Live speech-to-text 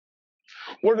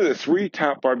What are the 3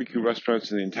 top barbecue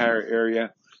restaurants in the entire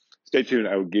area? Stay tuned,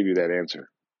 I will give you that answer.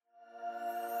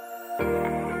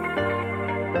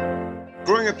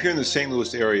 Growing up here in the St.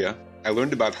 Louis area, I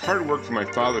learned about hard work from my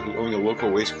father, who owned a local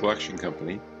waste collection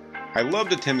company. I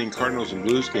loved attending Cardinals and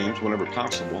Blues games whenever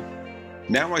possible.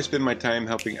 Now I spend my time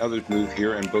helping others move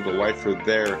here and build a life for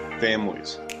their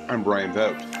families. I'm Brian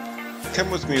Vogt.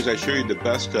 Come with me as I show you the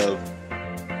best of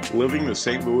living the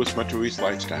St. Louis Metro East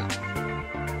lifestyle.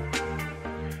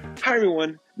 Hi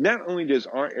everyone. Not only does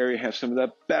our area have some of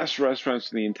the best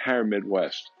restaurants in the entire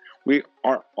Midwest, we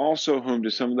are also home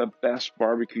to some of the best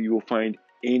barbecue you will find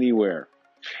anywhere.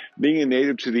 Being a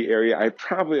native to the area, I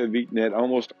probably have eaten at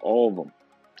almost all of them.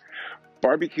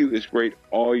 Barbecue is great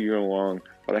all year long,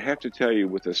 but I have to tell you,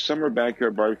 with the summer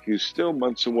backyard barbecue still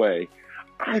months away,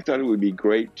 I thought it would be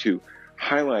great to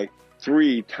highlight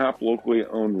 3 top locally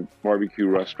owned barbecue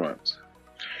restaurants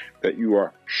that you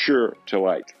are sure to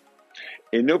like.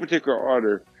 In no particular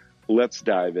order, let's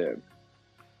dive in.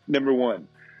 Number 1,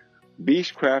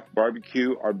 Beastcraft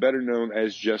Barbecue, or better known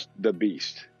as just The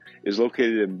Beast, is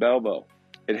located in Belleville.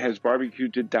 It has barbecue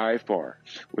to die for,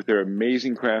 with their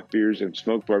amazing craft beers and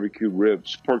smoked barbecue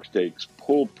ribs, pork steaks,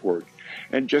 pulled pork,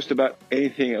 and just about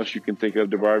anything else you can think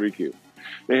of to barbecue.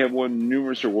 They have won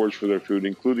numerous awards for their food,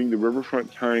 including the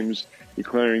Riverfront Times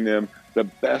declaring them the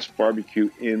best barbecue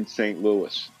in St.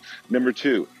 Louis. Number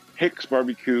 2, Hicks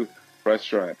Barbecue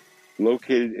Restaurant,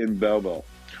 located in Belleville,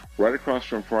 right across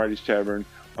from Friday's Tavern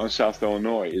on South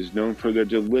Illinois, is known for their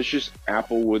delicious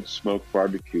applewood smoked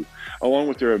barbecue, along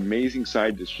with their amazing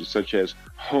side dishes such as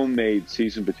homemade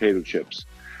seasoned potato chips,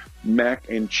 mac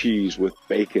and cheese with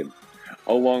bacon,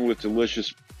 along with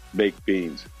delicious baked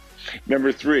beans.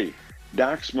 Number 3,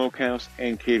 Doc Smokehouse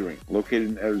and Catering, located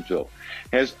in Edwardsville,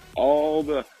 has all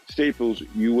the staples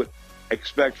you would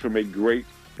expect from a great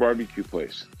barbecue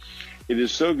place. It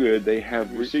is so good they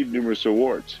have received numerous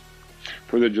awards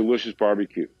for their delicious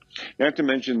barbecue. Not to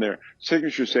mention their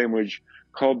signature sandwich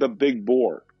called the Big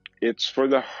Boar. It's for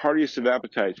the heartiest of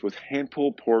appetites, with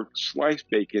hand-pulled pork, sliced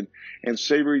bacon, and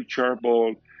savory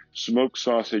charbroiled smoked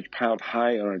sausage piled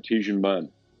high on an artesian bun.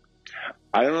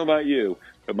 I don't know about you,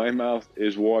 but my mouth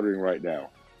is watering right now.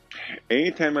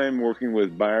 Anytime I'm working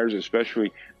with buyers,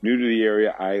 especially new to the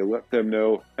area, I let them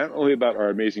know not only about our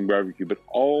amazing barbecue, but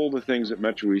all the things that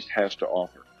Metro East has to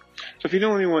offer. So if you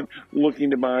know anyone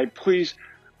looking to buy, please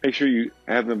make sure you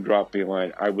have them drop me a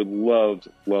line. I would love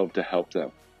to help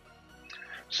them.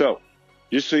 So,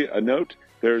 just so a note,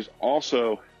 there's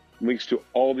also links to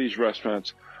all these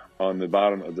restaurants on the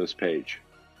bottom of this page.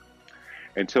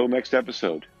 Until next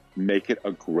episode, make it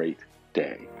a great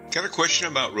day. Got a question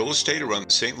about real estate around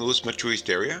the St. Louis Metro East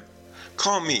area?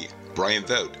 Call me, Brian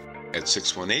Vogt, at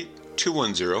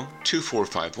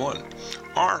 618-210-2451.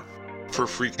 Or, for a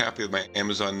free copy of my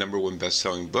Amazon #1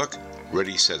 best-selling book,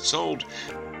 Ready, Set, Sold,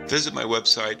 visit my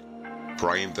website,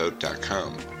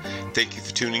 brianvogt.com. Thank you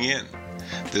for tuning in.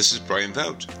 This is Brian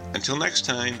Vogt. Until next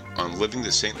time on Living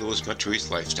the St. Louis Metro East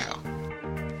Lifestyle.